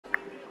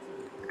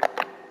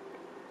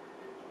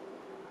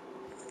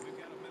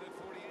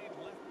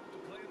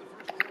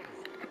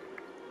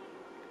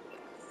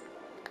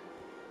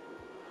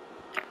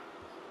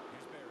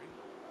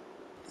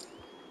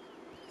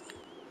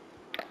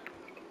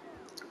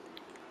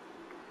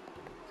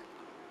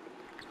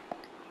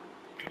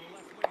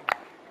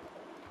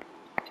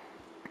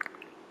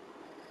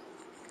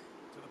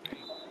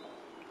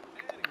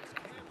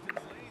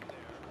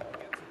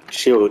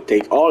Chill,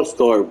 take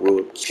All-Star,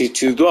 bro.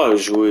 Tu dois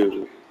jouer,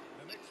 bro.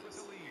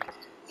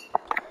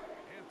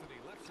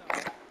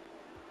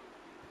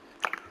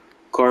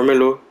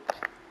 Carmelo.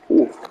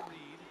 Ooh.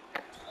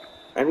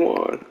 And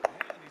one.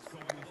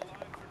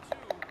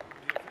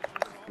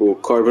 Bro,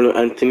 Carmelo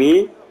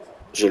Anthony.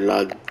 Je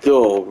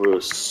l'adore, bro.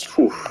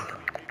 Ouf.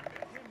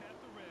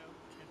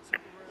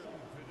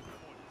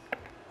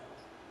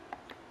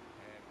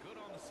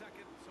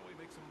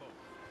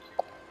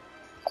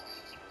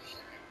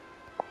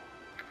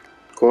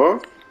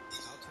 Quoi?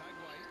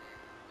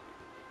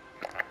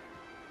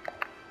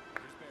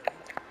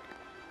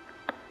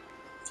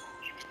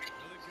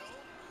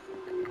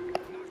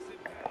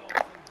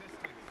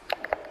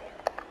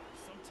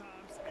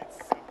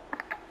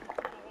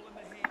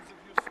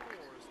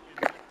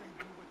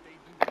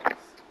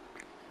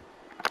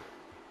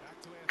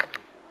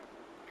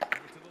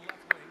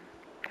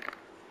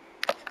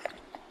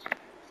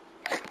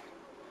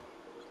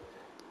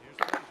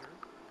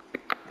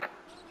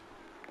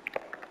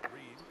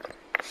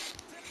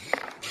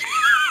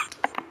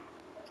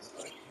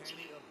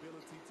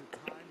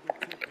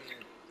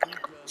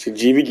 C'est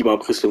Jimmy qui m'a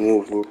pris ce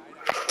move, bro.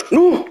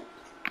 Non!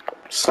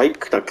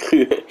 Psych, t'as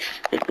cru.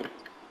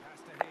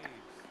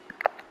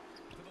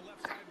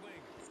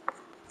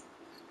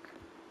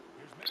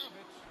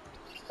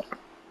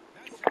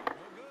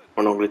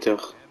 En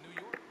Angleterre.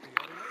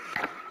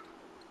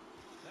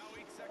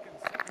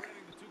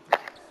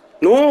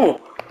 Non!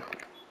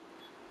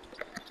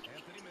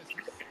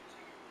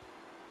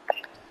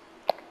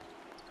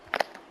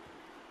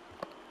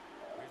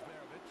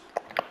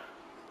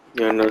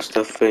 You're not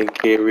Stephen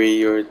Curry,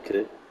 you're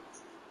the...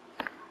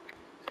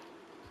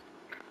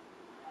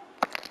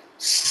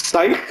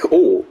 Psych?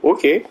 Oh,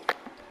 okay.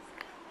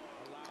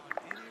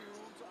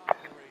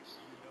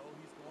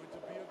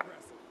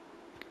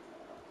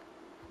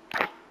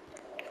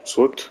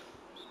 What?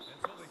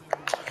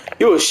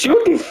 Yo,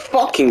 shoot the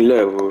fucking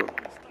level.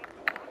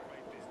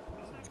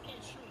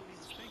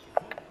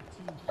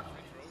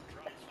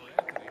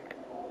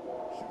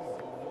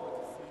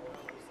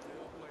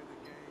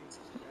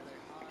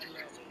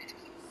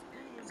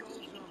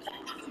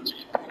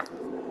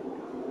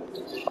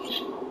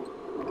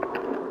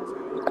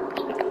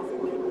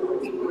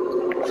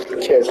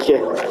 Ok.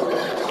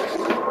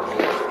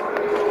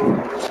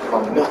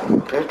 Oh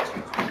merde.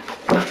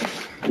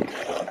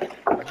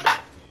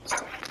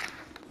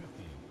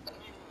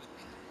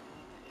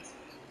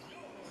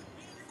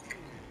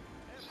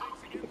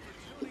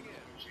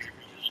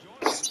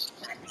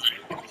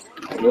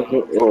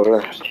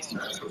 Ouais.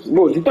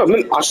 Bon, dis-toi,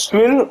 même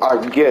Ashwin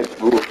a get,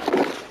 bro.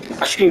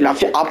 Ashwin, il a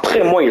fait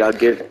après moi, il a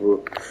get,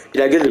 bro.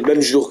 Il a get le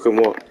même jour que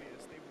moi.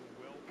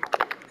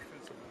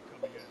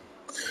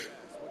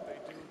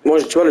 Moi,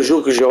 tu vois, le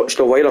jour que je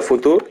t'ai envoyé la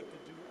photo,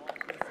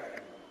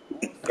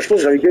 je pense que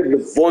j'avais get le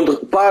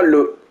vendredi, pas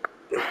le...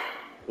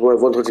 Ouais,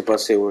 vendredi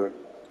passé, ouais.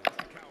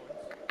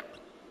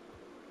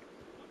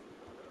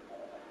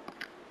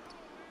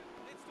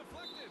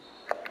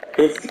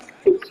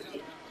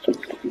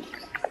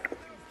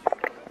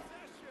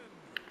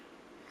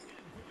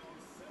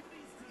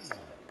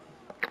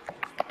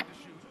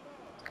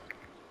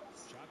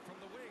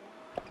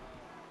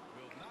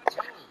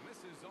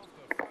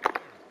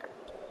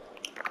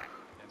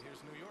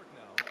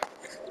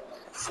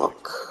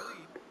 Fuck.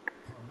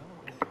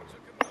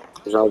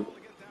 Genre...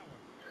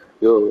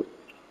 Yo.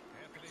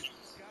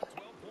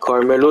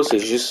 Carmelo, c'est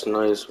juste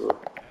nice, bro.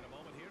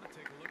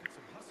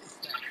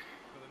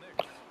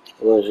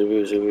 Ouais,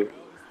 j'ai vu.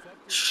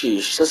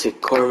 Chiche, ça c'est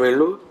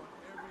Carmelo?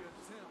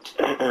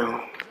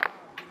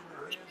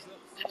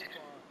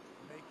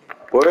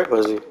 Ouais,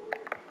 vas-y.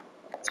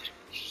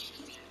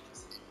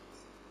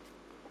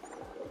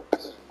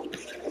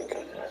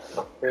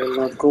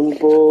 Ela com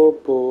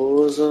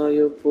posa,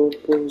 eu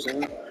posa.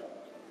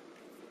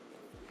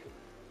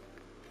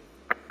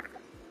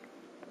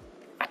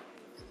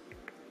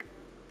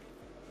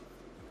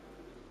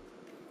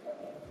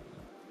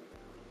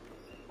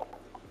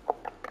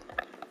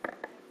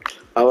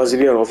 Ah, vas-y,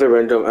 bien, on fait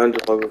random 1, 2,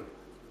 3, go.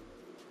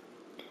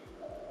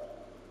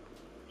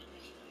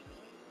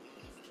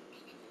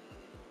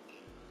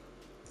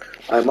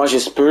 Ah, moi j'ai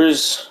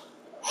Spurs.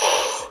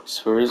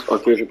 Spurs,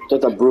 ok, je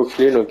peut-être à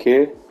Brooklyn, ok.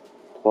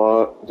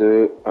 3,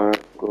 2, 1,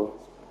 go.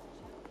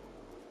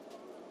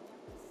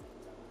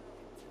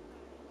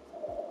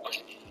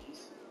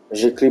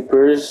 J'ai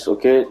Clippers,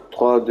 ok.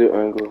 3, 2,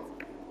 1, go.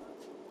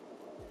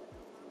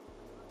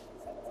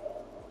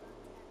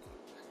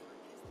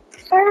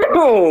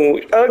 Oh,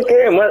 ok,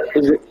 moi,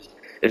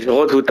 je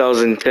rends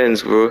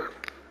 2010s, bro.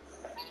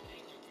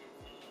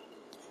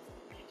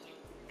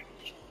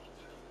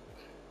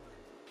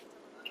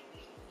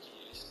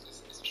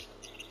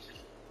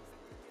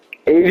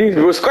 Elise,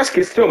 bro, c'est quoi cette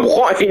question?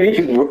 Prends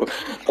Elise, bro.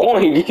 Prends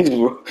Elise,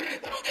 bro.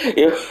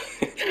 Yo,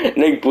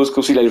 Nec pose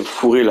comme s'il allait me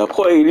fourrer là.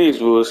 Prends Elise,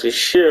 bro, c'est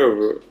chiant,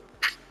 bro.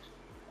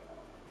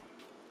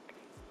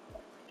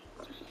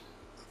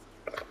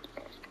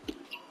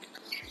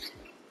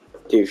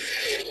 T'es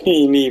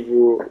fini,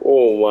 bro.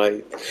 Oh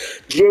my.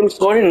 James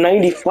Harden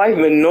 95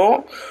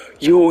 maintenant.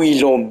 Yo, ils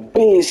l'ont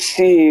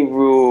baissé,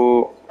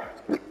 bro.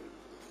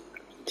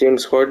 James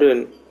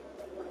Harden.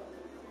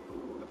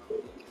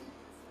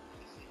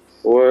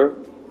 Ouais.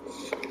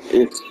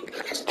 It's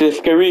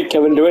Steph Curry,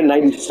 Kevin Durant,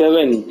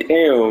 97.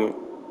 Damn.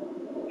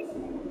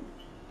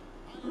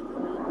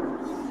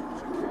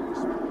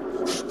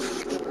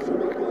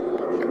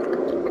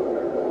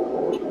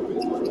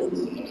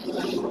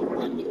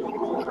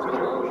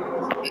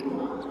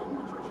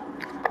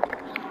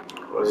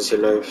 Vas-y, c'est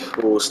live.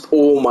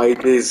 Oh my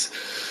days.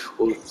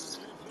 Oh,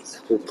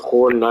 c'est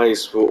trop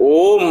nice, bro.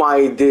 Oh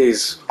my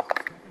days.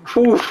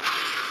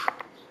 Ouf.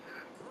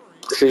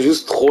 C'est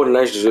juste trop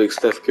nice de jouer avec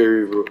Steph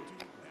Curry, bro.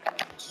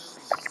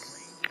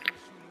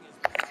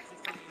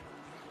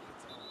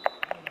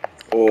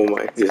 Oh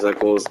my days, ça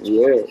commence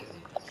bien.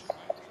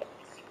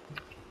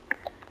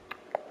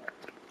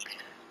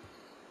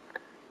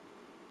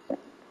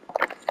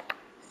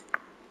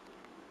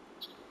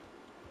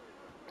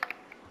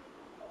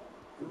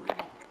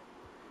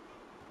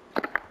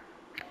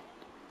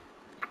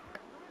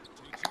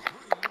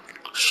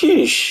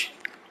 Sheesh.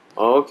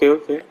 Ah, ok,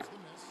 ok.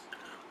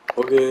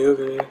 Ok, ok.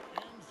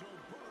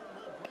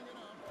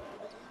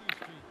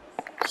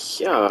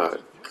 Yeah.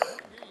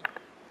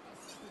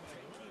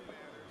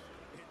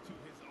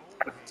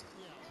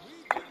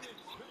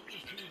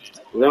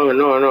 Non,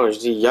 non, non, je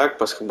dis Yak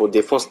parce que bon,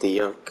 défense, c'était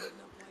Yak.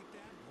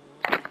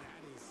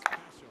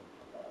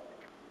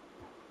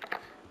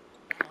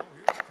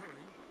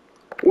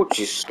 Où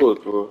tu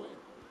sautes, bro?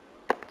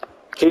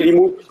 Kelly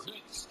move?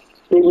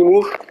 Kelly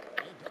move?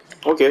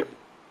 Ok.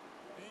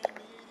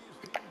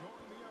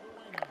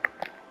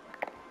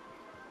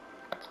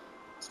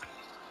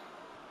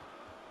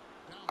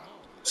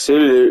 C'est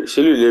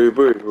lui, Larry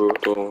Bird, bro.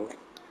 Bon.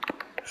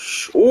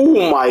 Oh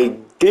my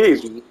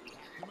days.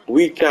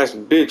 Weak ass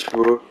bitch,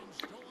 bro.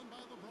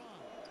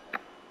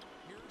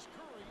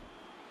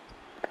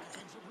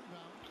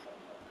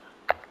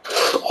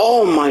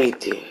 Oh my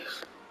days.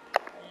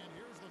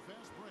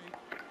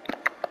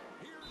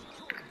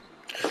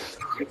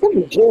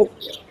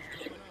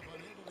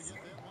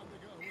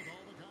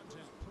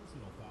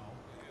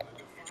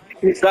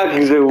 C'est ça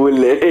que je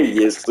voulais,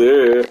 yes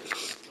sir.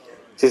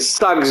 C'est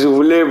ça que je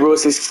voulais, bro.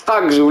 C'est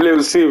ça que je voulais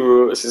aussi,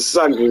 bro. C'est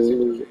ça que je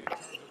voulais.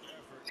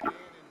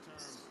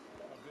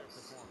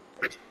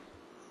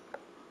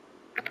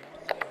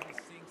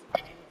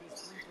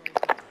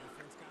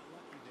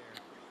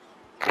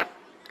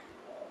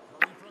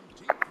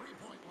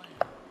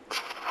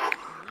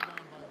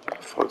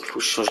 Fuck, il faut que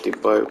je change des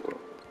bails, bro.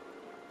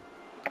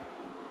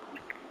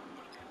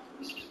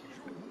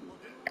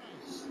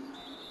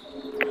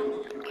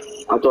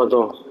 Attends,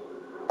 attends.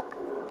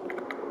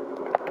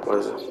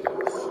 Vas-y.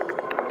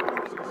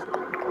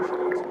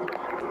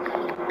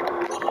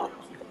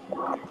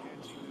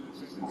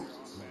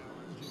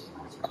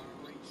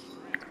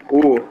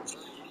 Oh,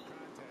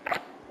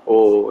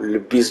 oh, le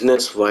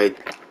business va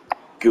être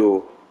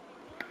go.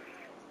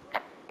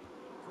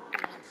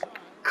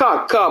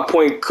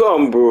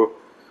 KK.com, bro.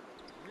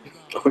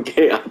 Ok,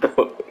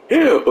 attends.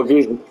 Ok.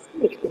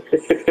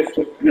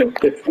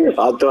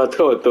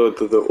 Attends.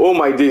 Oh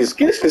my days.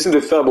 Qu'est-ce que c'est de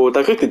faire, bro?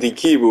 T'as cru que t'étais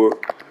qui, bro?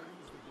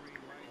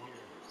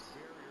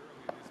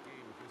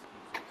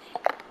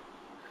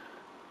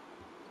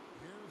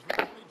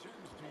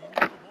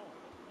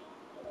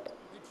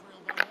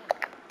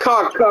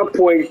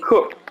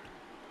 KK.com.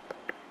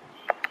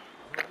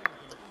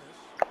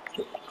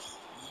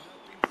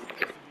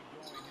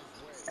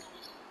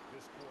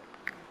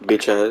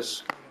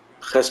 Bitches.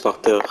 Reste par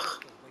terre.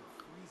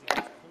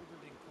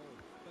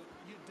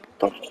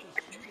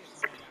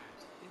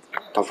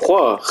 T'as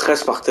froid?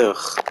 Reste par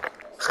terre.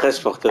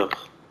 Reste par terre.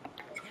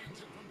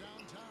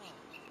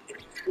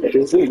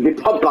 Je sais, il n'est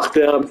pas par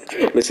terre,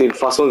 mais c'est une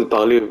façon de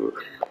parler, bro.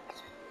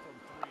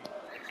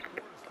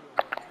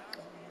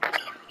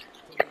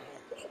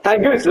 Ta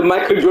gueule, c'est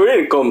Michael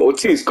Jordan, comme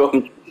Otis,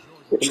 comme.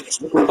 Je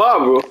sais pas,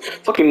 bro.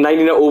 Fucking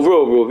 99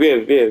 overall, bro.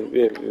 Viens,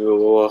 on va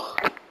voir.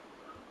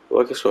 On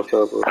va voir qu'est-ce qu'on va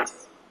faire, bro.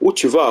 Où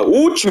tu vas?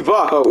 Où tu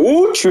vas?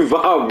 Où tu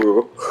vas,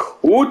 bro?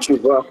 Où tu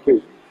vas?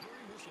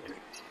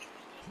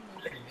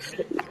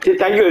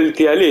 Ta gueule,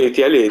 t'es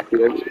allé.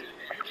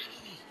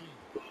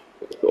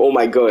 Oh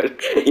my god.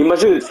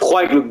 Imagine d'être froid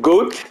avec le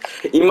GOAT.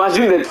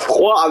 Imagine d'être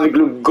froid avec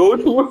le GOAT,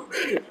 bro.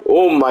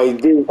 Oh my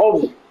days.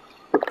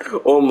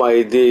 Oh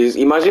my days.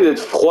 Imagine d'être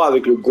froid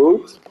avec le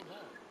GOAT.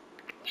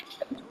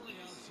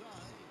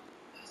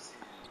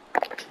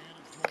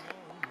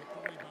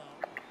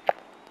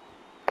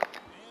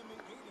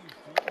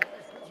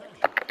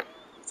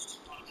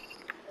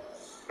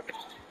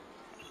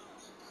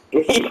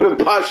 Il peut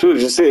pas shoot,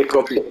 je sais.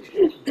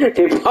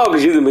 T'es pas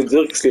obligé de me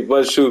dire que c'est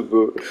pas shoot,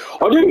 bro.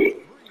 On dit,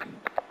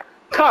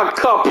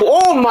 cup.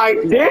 Oh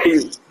my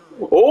days.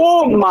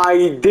 Oh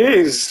my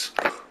days.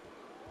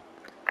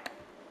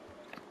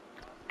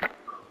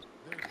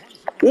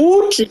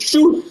 Où tu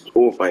shoot?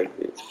 Oh my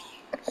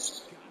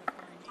days.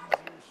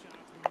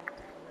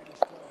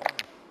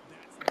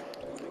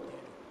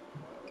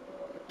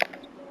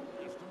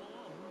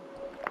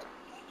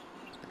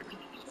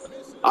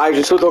 Ah,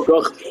 je saute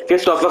encore.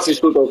 Qu'est-ce que tu vas faire si je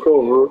saute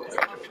encore, bro?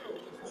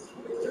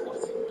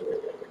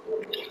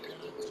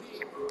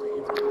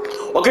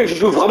 Ok, je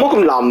joue vraiment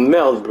comme de la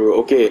merde, bro.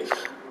 Ok.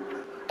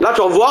 Là,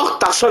 tu vas voir,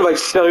 ta shot va être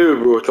sérieux,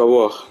 bro. Tu vas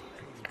voir.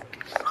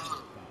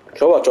 Tu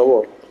vas voir, tu vas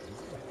voir.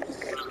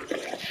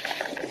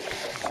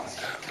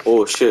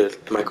 Oh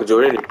shit, Michael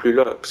Jordan n'est plus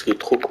là parce qu'il est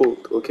trop cold.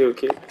 Ok,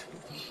 ok.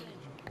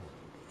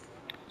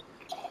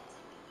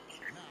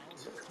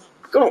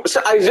 Comment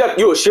ça, Isaac,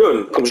 yo,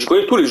 Sion, comme je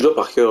connais tous les joueurs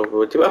par cœur,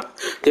 bro. T'es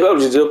pas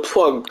obligé de dire,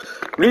 fuck.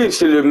 Lui,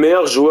 c'est le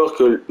meilleur joueur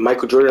que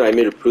Michael Jordan a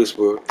aimé le plus,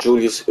 bro.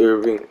 Julius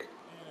Irving.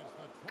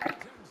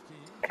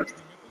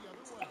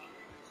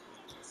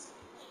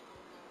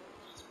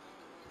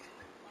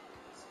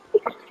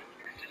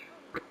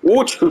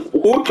 Oh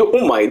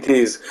my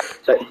days.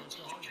 Like,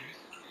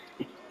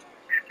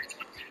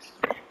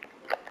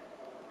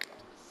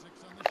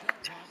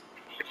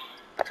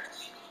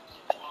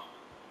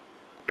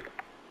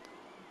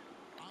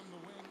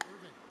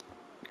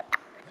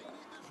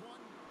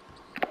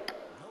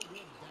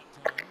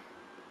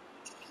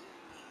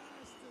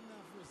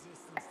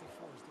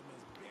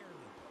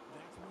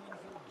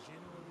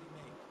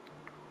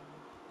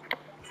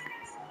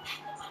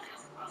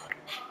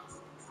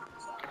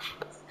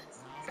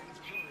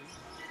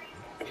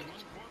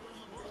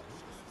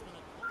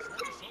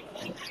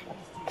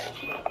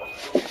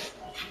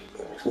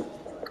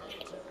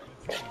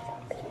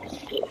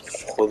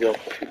 trop bien.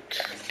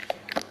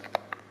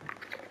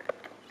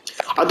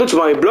 Attends, tu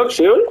vas un bloc,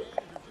 Sion?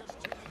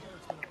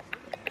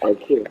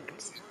 Ok.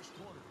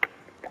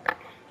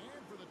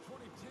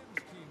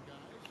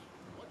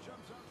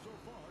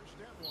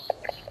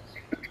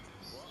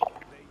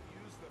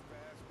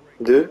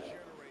 Deux.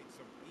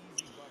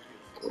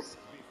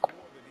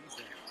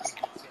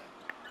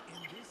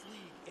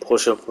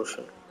 Prochain,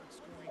 prochain.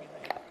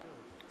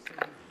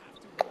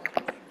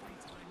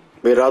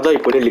 Mais Rada,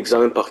 il connaît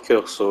l'examen par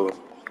cœur, so.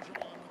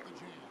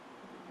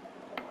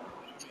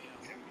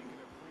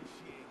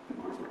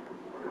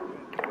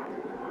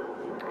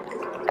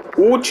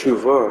 Où tu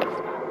vas?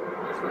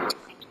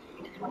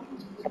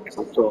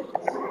 Attends.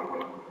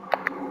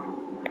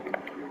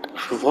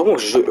 Faut vraiment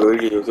que je joue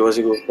early. Ok,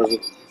 vas-y, go, vas-y.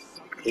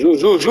 Joue,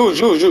 joue, joue,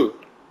 joue, joue.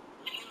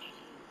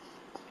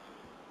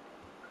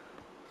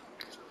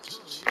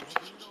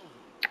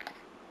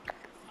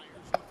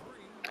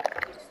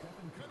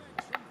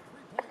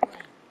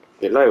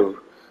 Et là,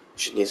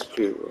 je n'y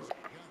plus, bro.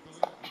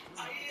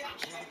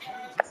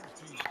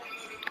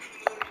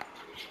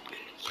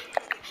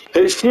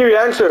 Hey, Siri,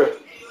 answer.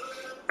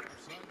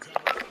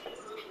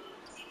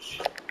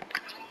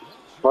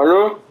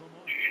 Hello?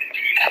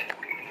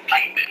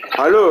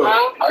 Hello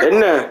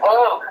என்ன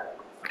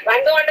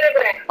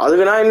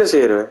அதுக்கு நான் என்ன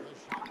செய்யறேன்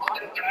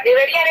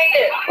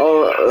ஓ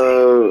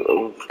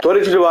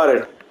துறைச்சிட்டு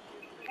வாரேன்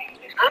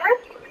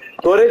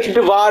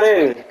துறைச்சிட்டு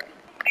வாரேன்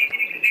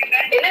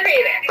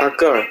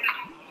அக்கா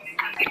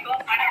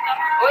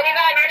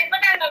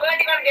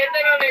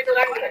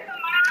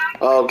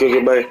ஓகே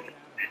ஓகே பை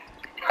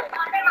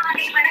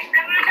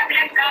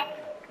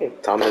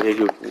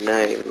தமிழ்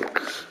நைன்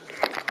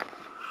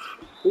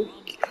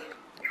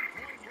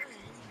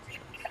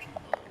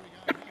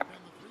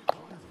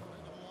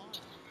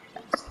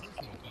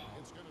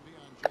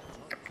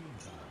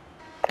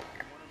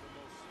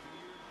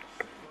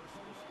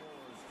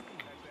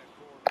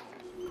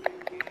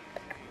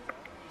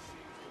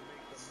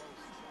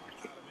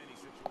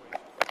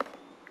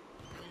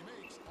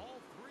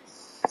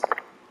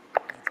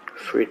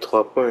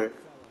 3 points.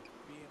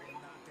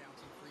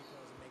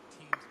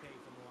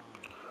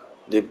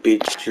 The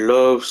bitch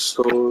loves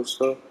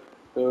Sosa.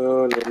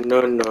 No, no,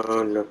 no,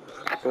 no, no.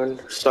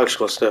 Sucks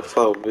was that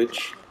foul,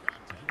 bitch.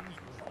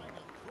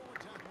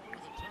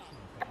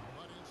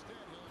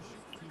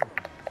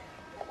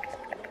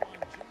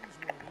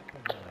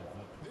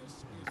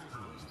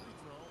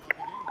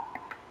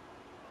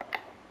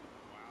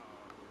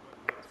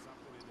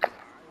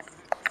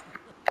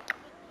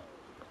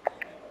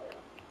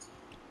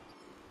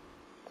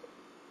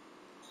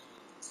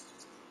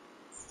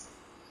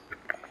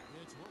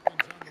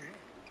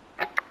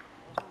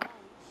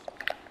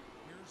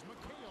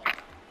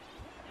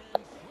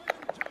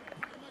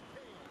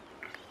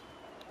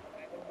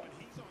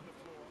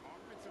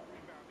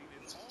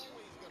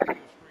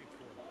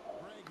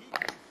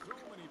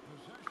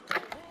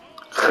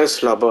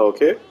 Reste là-bas,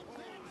 ok?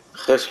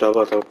 Reste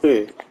là-bas, t'as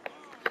pris.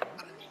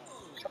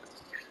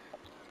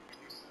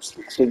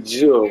 C'est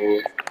dur, bro.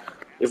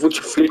 Il faut que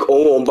tu fliques en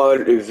haut, en bas,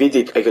 le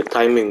vide avec le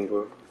timing,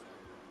 bro.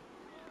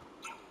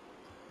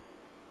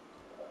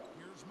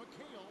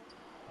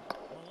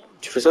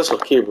 Tu fais ça sur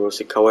qui, bro?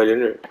 C'est Kawhi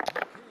Leonard.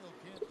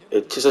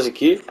 Et tu sais ça, c'est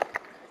qui?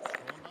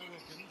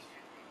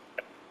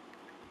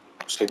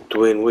 C'est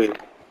Dwayne Wade.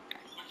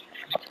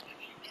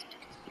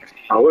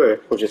 Ah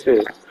ouais, faut que je sais.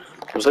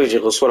 C'est pour ça que j'ai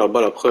reçu la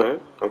balle après, hein?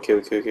 Ok,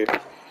 ok, ok.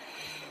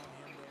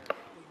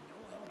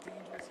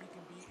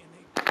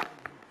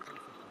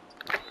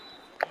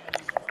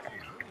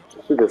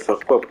 Tu de faire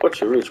quoi? Pourquoi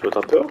tu reach, bro?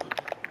 T'as peur?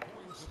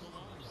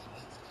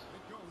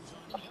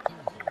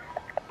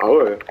 Ah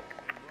ouais.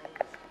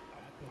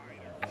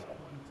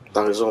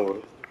 raison,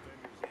 bro.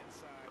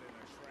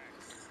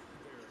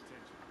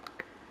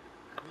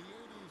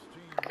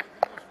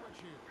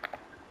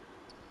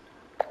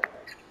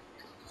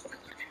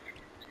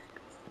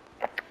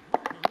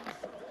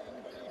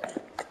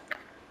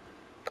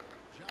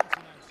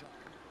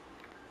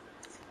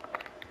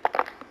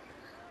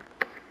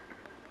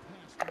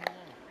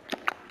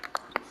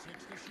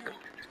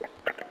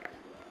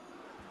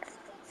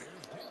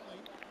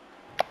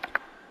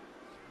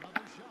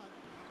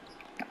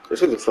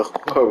 J'essaie de faire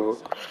quoi, bro?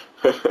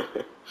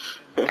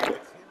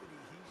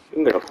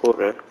 Une de la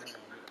pauvre, hein.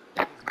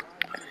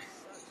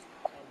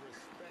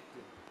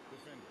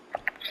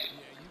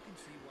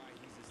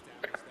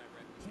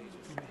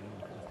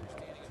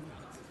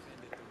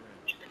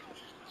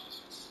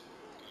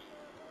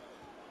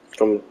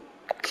 Comme,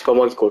 c'est pas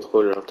moi qui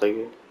contrôle, là, ta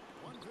gueule.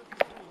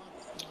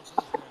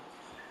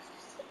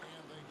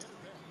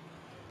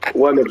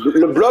 Ouais, mais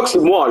le bloc, c'est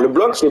moi. Le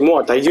bloc, c'est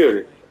moi, ta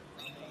gueule.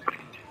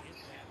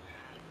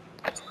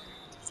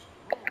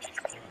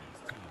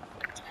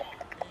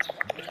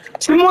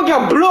 C'est moi qui a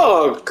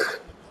bloc.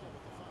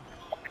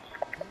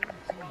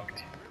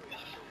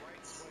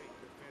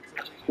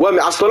 Ouais, mais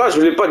à ce moment-là, je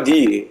voulais pas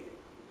dire.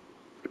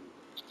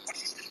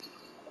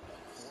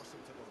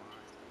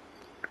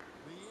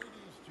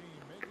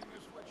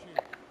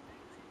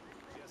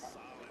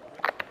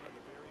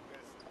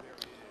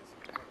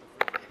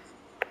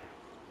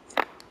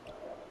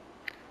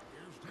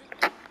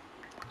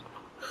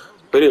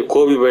 Allez,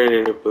 Kobe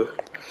Bryant un peu.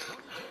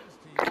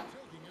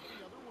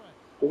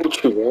 Où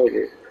tu vas, bro?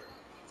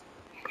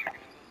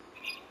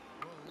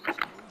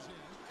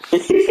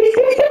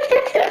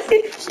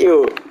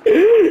 Yo,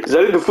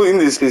 j'allais te foutre une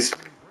de ces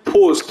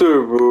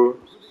posters, bro.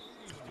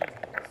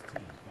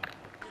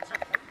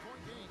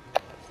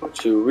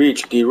 To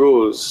reach the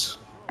rose.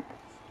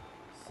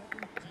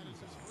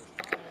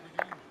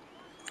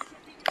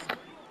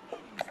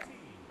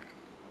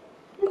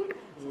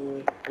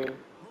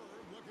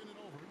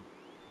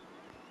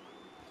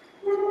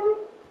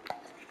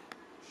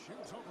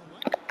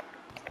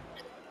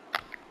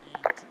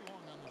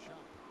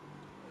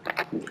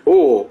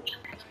 Oh,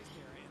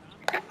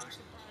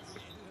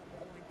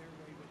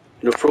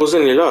 le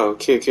Frozen est là,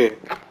 ok, ok.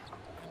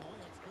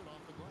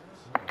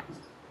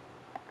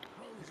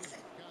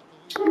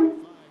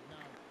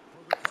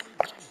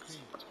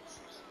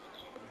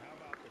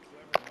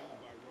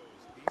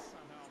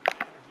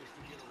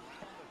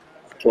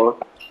 Quoi?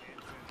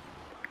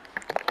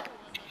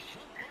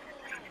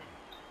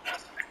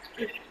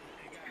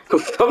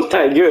 Ferme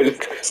ta gueule,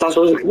 ça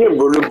change rien,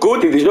 bro. Le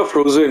GOAT est déjà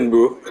Frozen,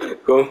 bro.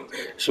 Comme,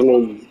 je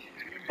m'en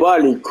bats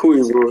les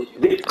couilles, bro.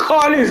 Des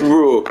calices,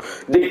 bro.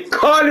 Des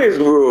calices,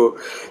 bro.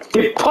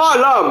 T'es pas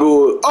là,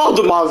 bro. Hors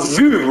de ma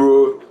vue,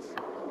 bro.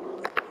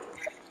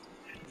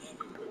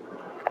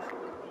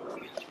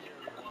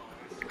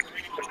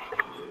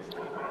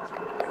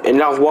 Elle ne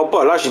la revoit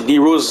pas. Là, j'ai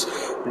D-Rose.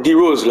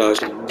 D-Rose, là.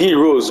 J'ai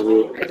D-Rose,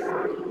 bro.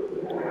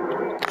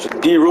 J'ai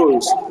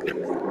D-Rose.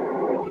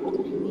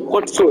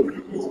 Pourquoi tu sautes?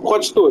 Pourquoi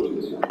tu sautes?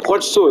 Pourquoi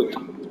tu sautes?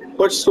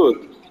 Pourquoi tu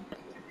sautes?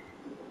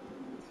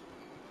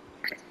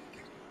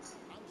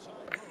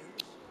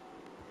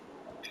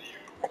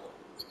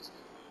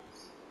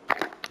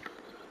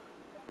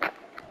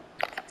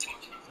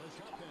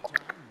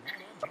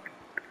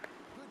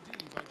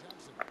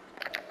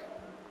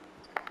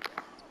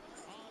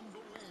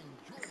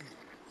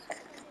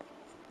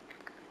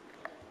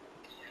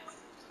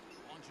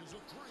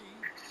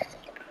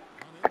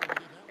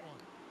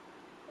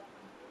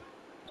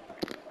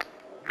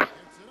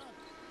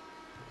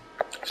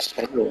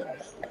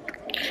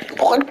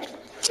 Pourquoi?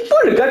 C'est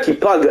pas le gars qui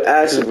parle de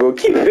ass, bro.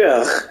 Qui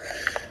perd?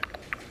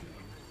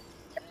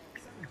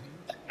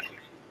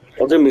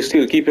 André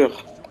Mystique, qui perd?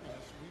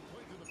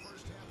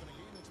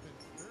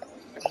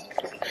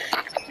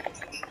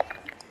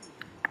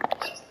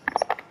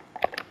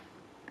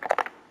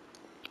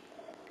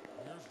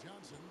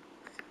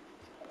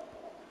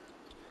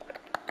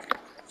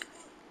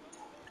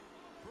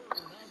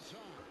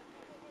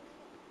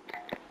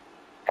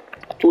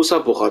 Tout ça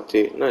pour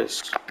rater.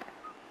 Nice.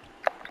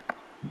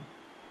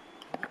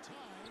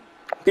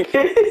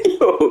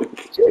 Yo.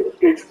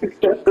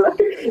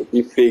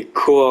 Il fait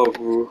quoi,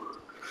 bro?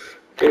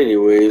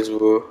 Anyways,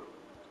 bro.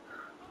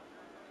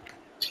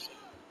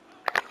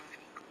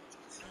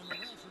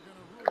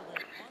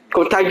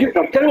 Quand ta gueule,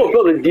 t'as tellement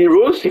peur de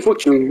D-Rose, il faut que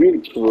tu le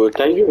reach, bro.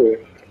 Ta gueule.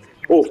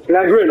 Oh,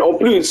 flagrant, en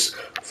plus.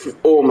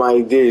 Oh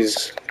my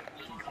days.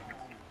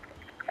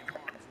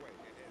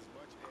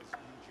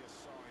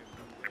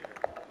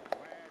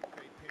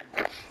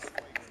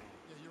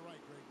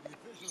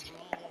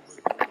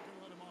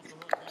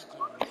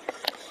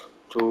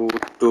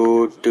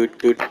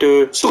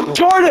 So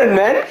Jordan,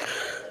 man!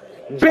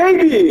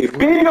 Baby!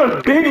 Baby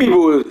on baby,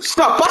 bro!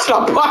 Stop, passe la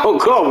balle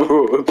encore,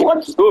 bro! Pourquoi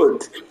tu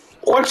sautes?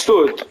 Pourquoi tu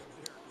sautes?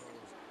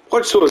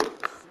 Pourquoi tu sautes?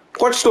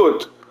 Pourquoi tu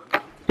sautes?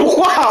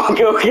 Pourquoi?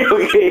 Ok, ok,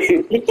 ok.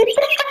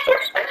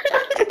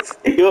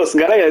 Yo, ce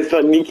gars-là, il va se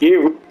faire niquer,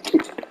 bro.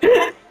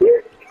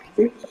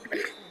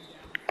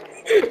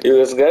 Yo,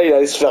 Yo, ce gars, il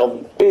allait se faire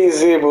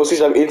baiser, bro. Si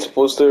j'avais Hits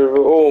poster,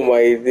 bro. Oh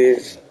my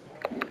days.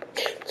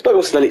 C'est pas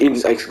comme si t'allais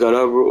Hits avec ce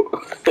gars-là, bro.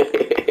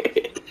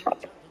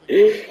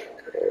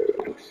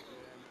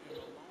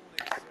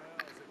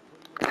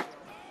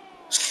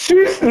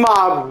 Suce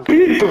ma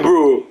bite,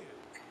 bro.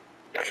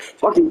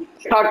 Fucking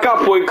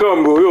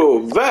caca.com, bro. Yo,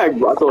 vague,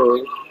 bro.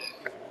 Attends.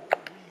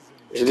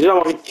 J'ai déjà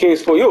marqué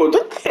 15 points. Yo,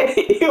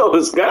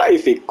 yo, ce gars-là, il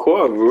fait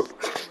quoi, bro?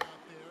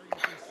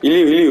 Il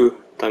est où?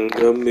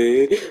 Tangame.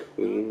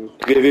 Viens,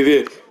 viens,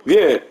 viens.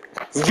 Viens.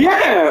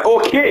 Viens!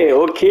 Ok,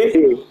 ok.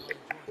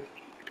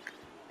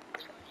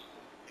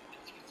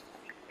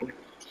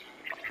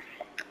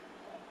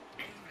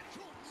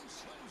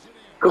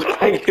 Comme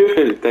ta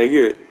gueule, ta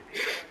gueule.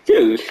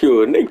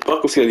 Yo, mec,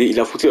 pas comme s'il il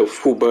a foutu un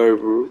fou bar,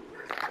 bro.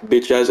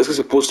 Bitch ass. Est-ce que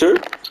c'est poster?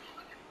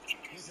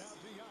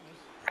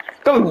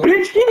 Comme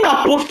bitch, il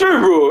a poster,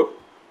 bro.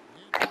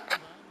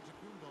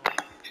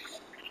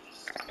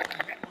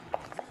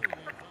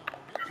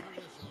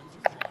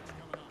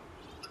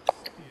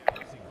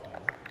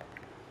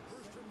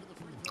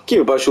 Qui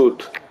veut pas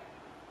shoot?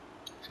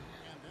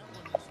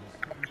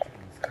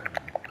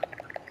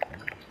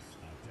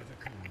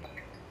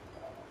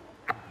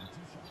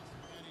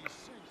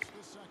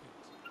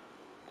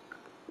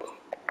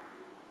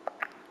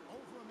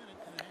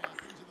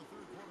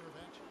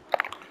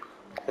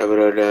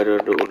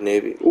 The Old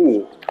Navy.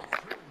 Ooh.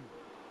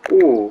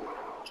 Ooh.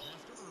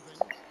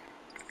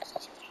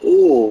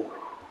 Ooh.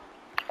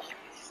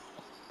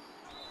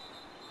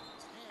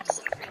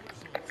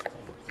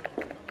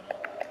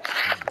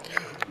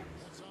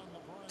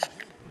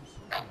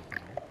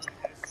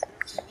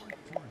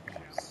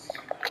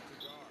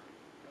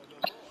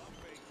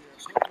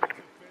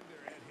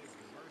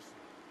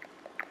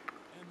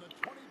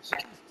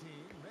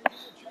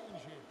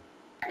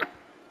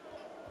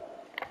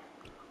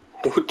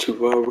 Où tu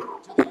vas, bro?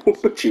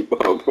 Où tu vas,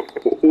 bro?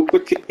 Où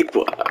tu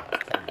vas?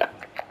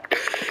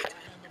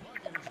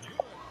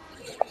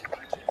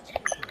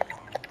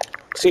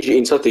 Si j'ai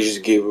une ça, t'es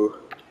juste gay, bro.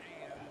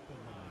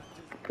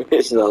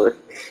 C'est normal.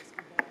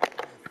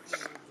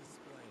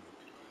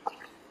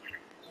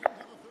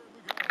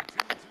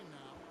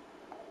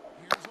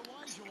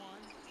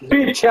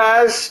 Bitch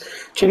ass!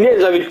 Tu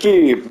niaises avec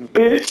qui?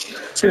 Bitch!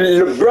 C'est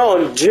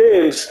LeBron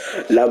James!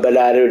 La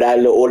balade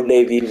dans le Old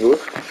Navy, bro.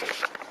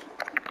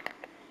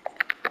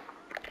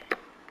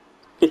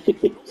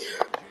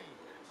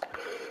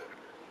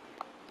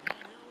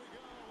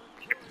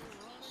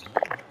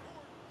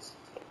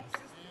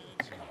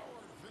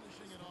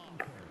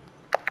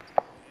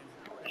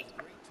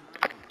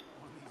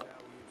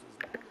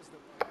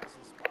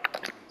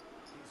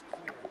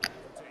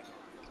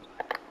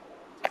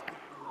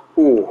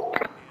 Ooh.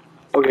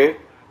 Okay.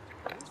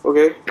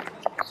 Okay.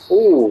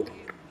 Ooh.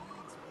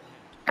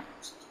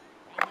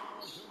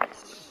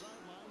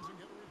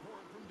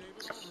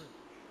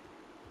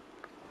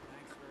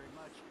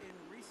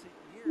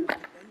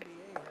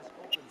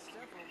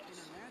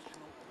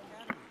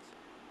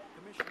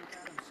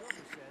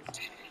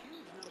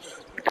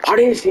 Ah,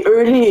 c'est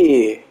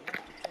early!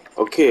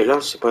 Ok, là,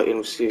 c'est pas in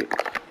aussi.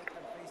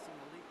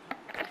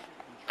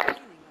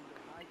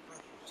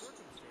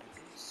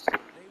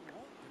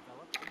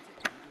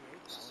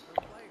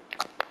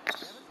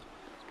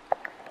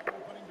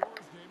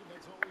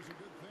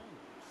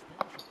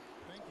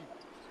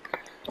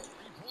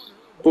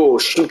 Bro,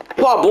 je suis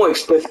pas bon avec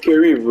Steph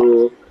Curry,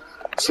 bro.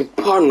 C'est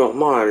pas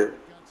normal.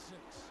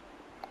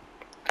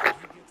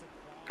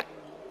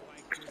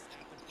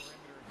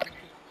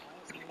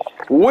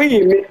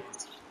 Oui, mais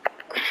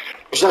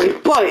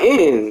j'arrive pas à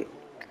in.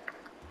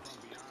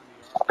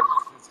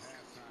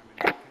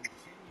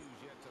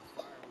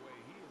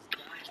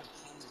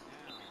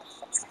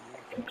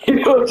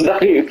 Yo,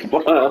 j'arrive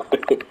pas.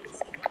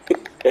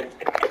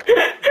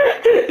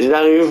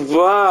 J'arrive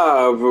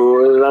pas,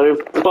 bro.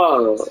 J'arrive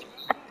pas.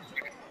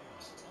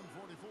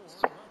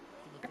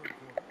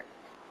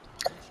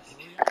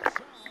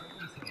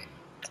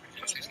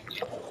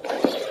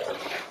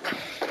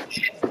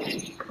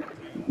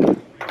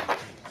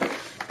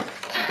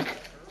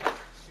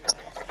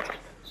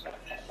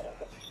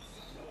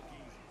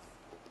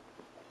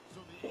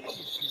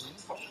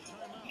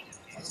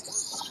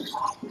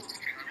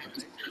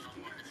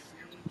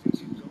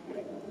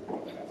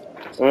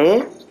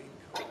 Hein?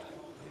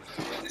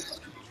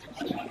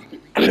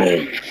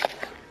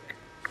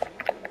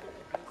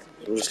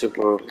 Je sais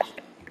pas.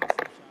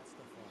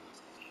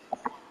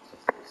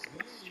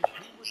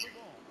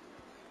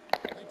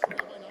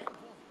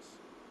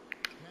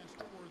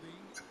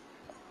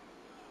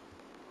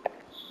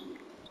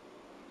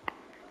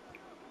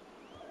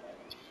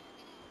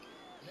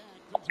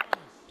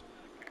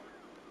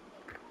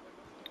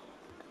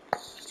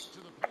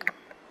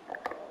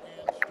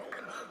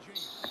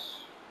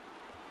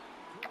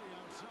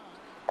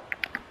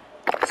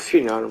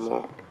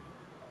 Finalement.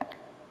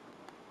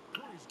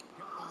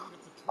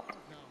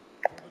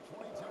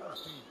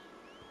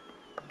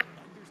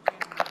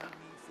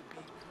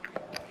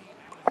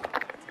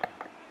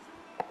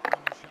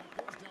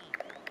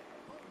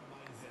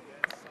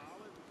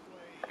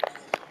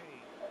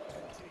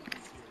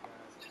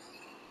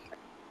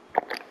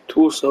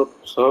 pousse up,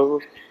 ça va.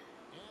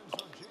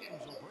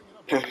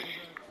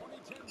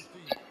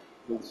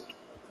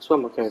 Soit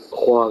marqué un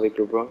 3 avec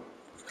le bras.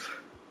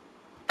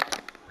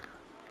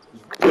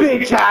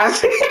 Bitch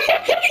ass!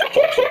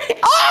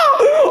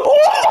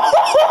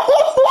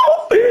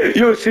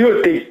 Yo,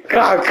 Seyon t'es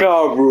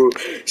caca, bro.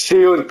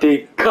 Seyon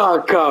t'es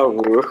caca,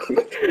 bro.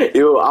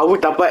 Yo, avoue,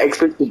 t'as pas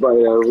expecté par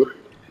là, bro.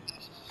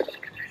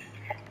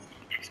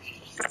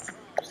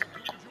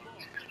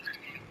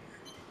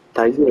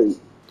 Ta gueule.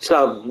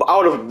 Ça,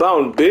 out of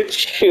bound,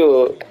 bitch.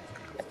 Yo.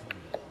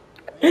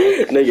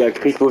 Là, il a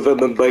crié qu'il faut faire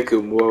même pas que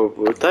moi,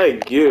 bro. Ta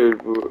gueule,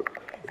 bro.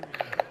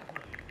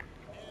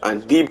 Un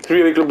deep 3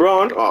 avec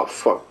LeBron? Oh,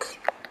 fuck.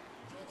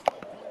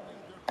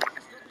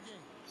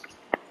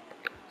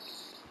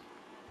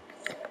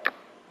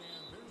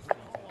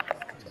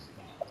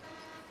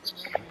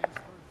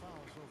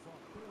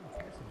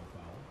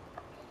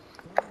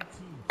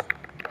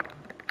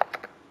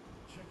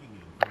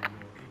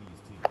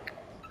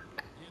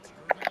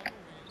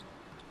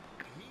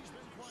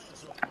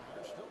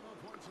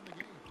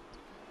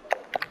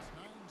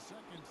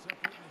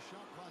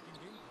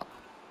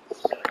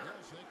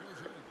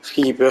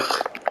 Skipper.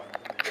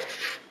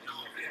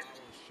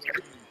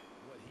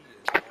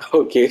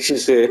 Ok, je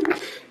sais.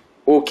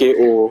 Ok,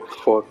 oh,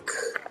 fuck.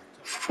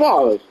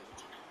 Fuck!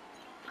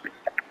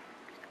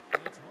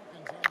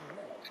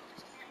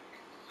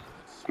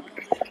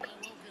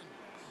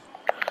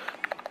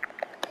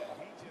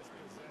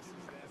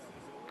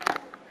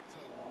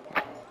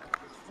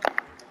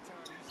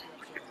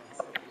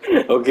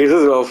 Ok, ça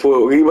c'est ma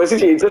faute. Ok, voici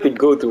j'ai dit tes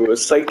go to, bro.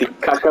 Site t'es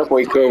caca.com,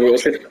 bro.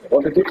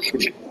 On fait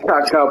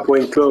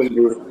caca.com,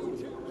 bro.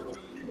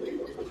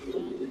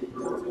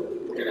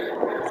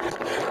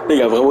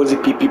 Il a vraiment dit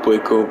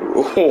pipi.com,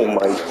 bro. Oh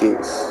my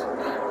days.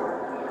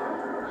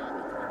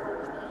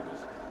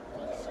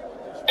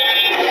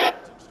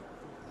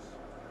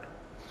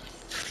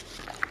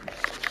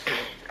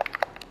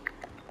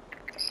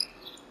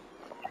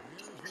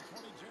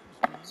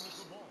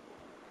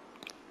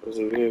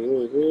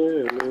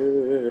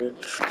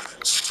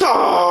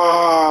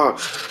 Ça!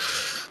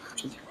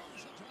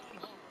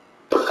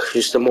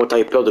 Justement,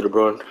 t'avais peur de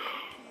LeBron.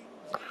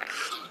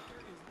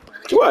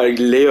 Tu vois, avec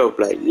layup,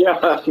 là. Yeah.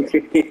 Là,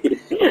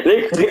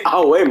 il dit,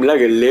 ah ouais, mais là,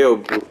 il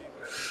layup, bro.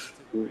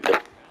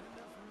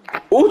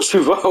 Où tu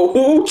vas?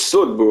 Où tu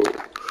sautes, bro?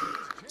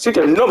 Si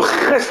t'es un homme,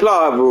 reste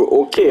là, bro.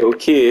 Ok,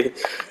 ok.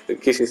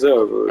 Ok, c'est ça,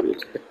 bro.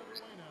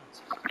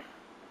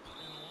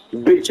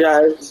 Bitch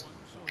ass.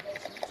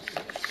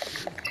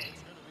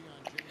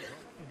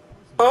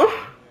 Hein?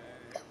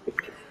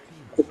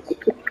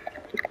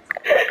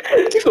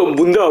 Tu es un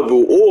bunda,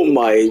 bro. Oh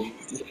my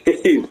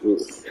days, bro.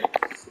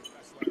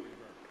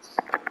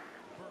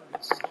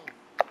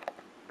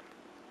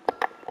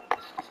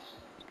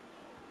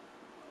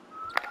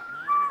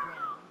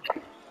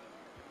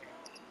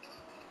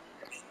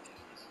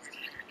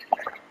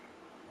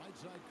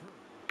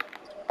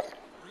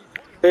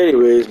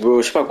 Anyways,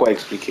 bro, je sais pas quoi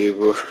expliquer,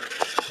 bro.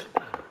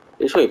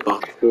 Les gens, ils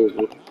partent trop,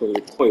 bro. Les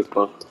gens, ils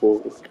partent trop,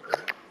 bro.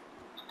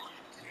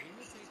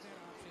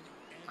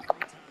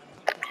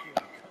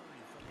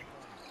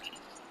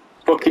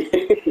 Ok.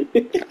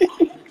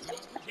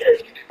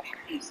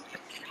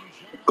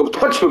 Comme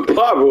toi, tu peux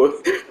pas, bro.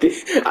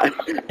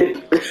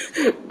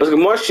 Parce que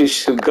moi, je suis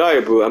ce guy,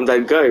 bro. I'm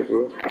that guy,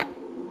 bro.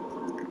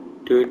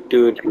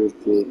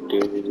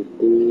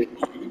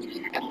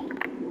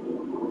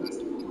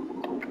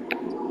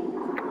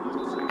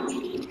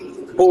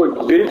 Oh,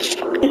 bitch.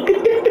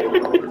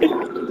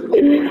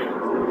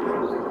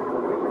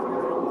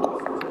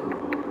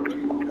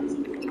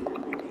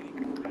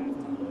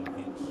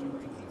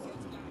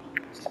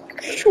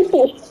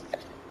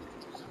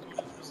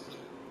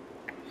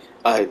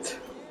 Arrête.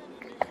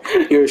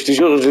 Yo, je te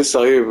jure, je suis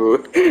sérieux, bro.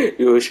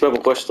 Yo, je sais pas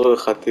pourquoi je suis trop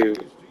raté,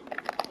 bro.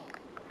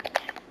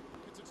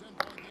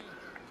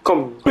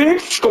 Comme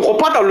bitch, je comprends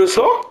pas ta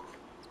leçon.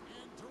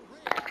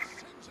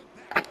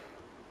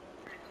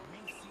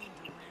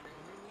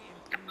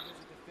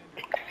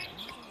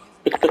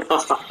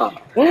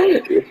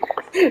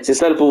 C'est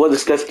ça le pouvoir de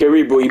Steph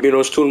Curry, bro. Il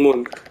mélange tout le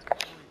monde.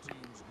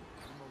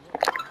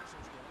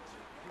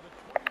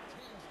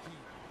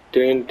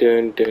 Dun,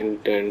 dun, dun,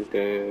 dun,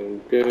 dun,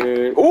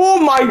 dun. Oh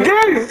my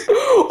days!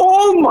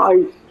 Oh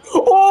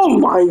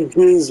my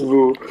days,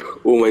 bro.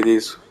 Oh my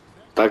days.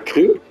 T'as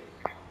cru?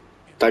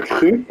 T'as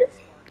cru?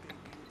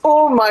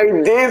 Oh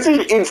my days,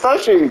 it's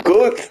such a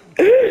goat.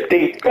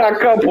 T'es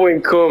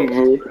caca.com,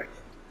 bro.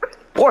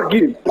 Pourquoi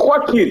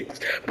quitte?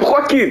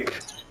 Pourquoi quitte?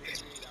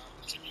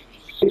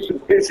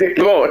 C'est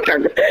bon,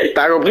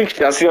 t'as compris que je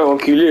suis assez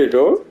enculé,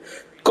 non?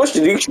 Quand je te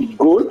dis que je suis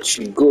goat, je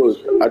suis goat.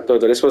 Attends,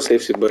 laisse-moi save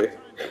ce boy.